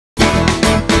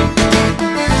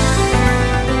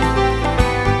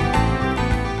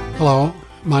Hello,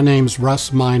 my name's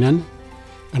Russ Meinen,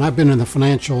 and I've been in the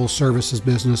financial services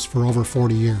business for over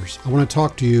 40 years. I want to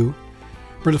talk to you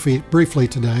briefly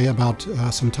today about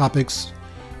some topics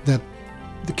that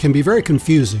can be very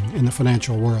confusing in the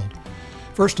financial world.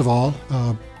 First of all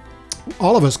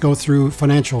of us go through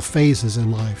financial phases in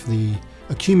life. The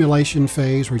accumulation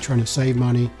phase, where you're trying to save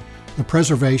money. The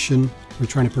preservation, where you're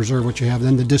trying to preserve what you have.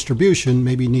 Then the distribution,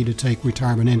 maybe you need to take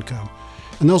retirement income.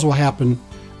 And those will happen.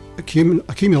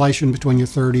 Accumulation between your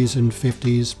 30s and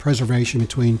 50s, preservation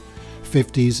between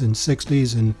 50s and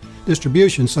 60s, and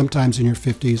distribution sometimes in your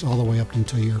 50s all the way up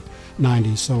until your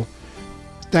 90s. So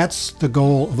that's the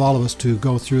goal of all of us, to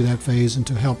go through that phase and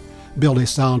to help build a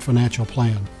sound financial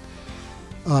plan.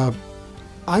 I'm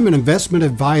an investment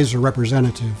advisor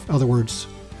representative. In other words,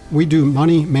 we do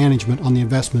money management on the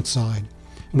investment side.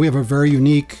 We have a very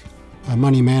unique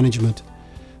money management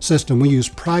system. We use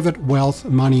private wealth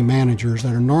money managers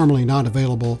that are normally not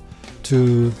available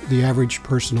to the average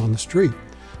person on the street.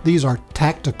 These are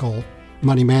tactical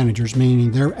money managers, meaning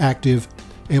they're active,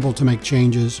 able to make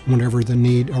changes whenever the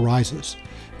need arises.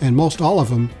 And most all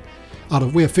of them,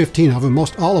 we have 15 of them,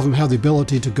 most all of them have the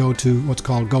ability to go to what's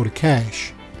called go to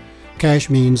cash.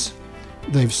 Cash means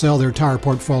they sell their entire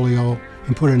portfolio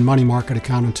and put it in a money market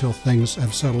account until things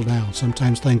have settled down.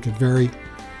 Sometimes things get very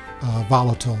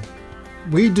volatile.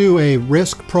 We do a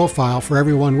risk profile for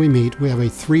everyone we meet. We have a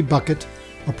 3-bucket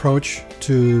approach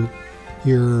to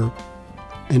your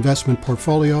investment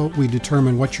portfolio. We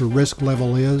determine what your risk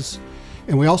level is,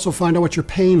 and we also find out what your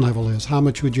pain level is. How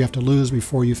much would you have to lose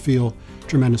before you feel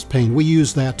tremendous pain? We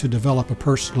use that to develop a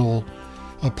personal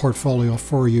portfolio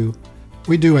for you.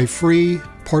 We do a free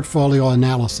portfolio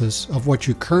analysis of what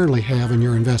you currently have in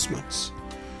your investments.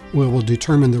 We will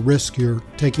determine the risk you're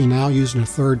taking now using a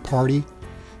third-party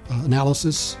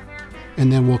analysis,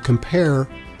 and then we'll compare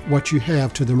what you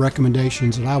have to the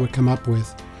recommendations that I would come up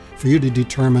with for you to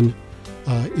determine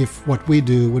if what we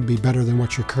do would be better than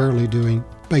what you're currently doing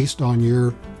based on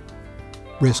your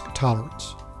risk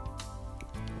tolerance.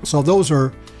 So those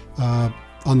are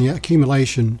on the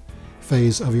accumulation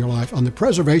phase of your life. On the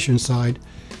preservation side,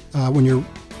 when you're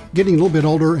getting a little bit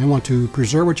older and want to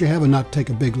preserve what you have and not take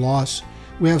a big loss,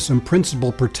 we have some principal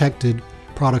protected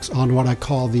products on what I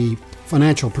call the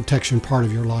financial protection part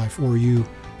of your life, where you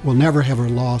will never have a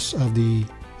loss of the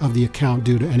account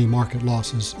due to any market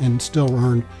losses and still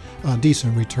earn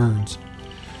decent returns.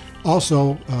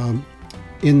 Also,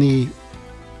 in the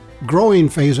growing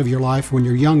phase of your life, when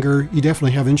you're younger, you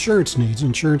definitely have insurance needs.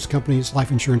 Insurance companies,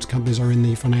 life insurance companies, are in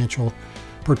the financial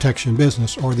protection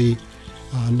business, or the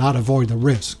not avoid the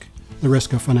risk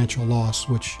of financial loss,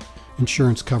 which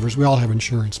insurance covers. We all have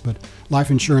insurance, but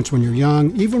life insurance when you're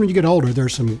young, even when you get older,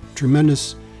 there's some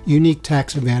tremendous unique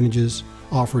tax advantages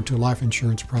offered to life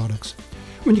insurance products.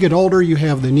 When you get older, you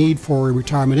have the need for a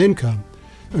retirement income.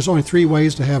 There's only 3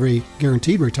 ways to have a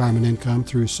guaranteed retirement income: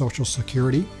 through Social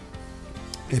Security,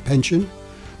 a pension,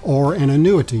 or an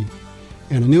annuity.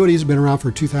 And annuities have been around for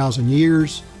 2,000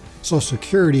 years. Social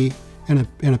Security and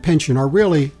a pension are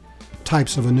really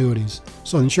types of annuities.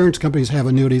 So insurance companies have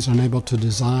annuities and are able to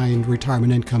design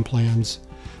retirement income plans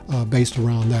based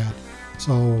around that.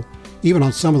 So even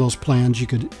on some of those plans, you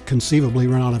could conceivably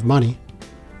run out of money,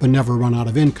 but never run out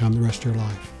of income the rest of your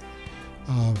life.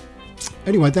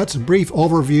 Anyway, that's a brief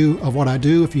overview of what I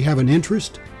do. If you have an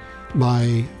interest,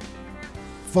 my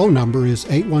phone number is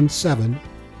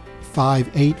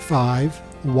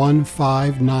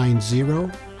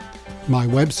 817-585-1590. My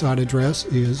website address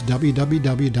is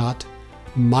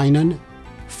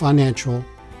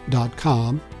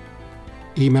www.meinenfinancial.com.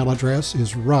 Email address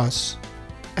is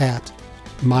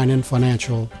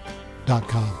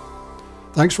russ@meinenfinancial.com.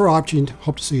 Thanks for watching.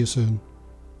 Hope to see you soon.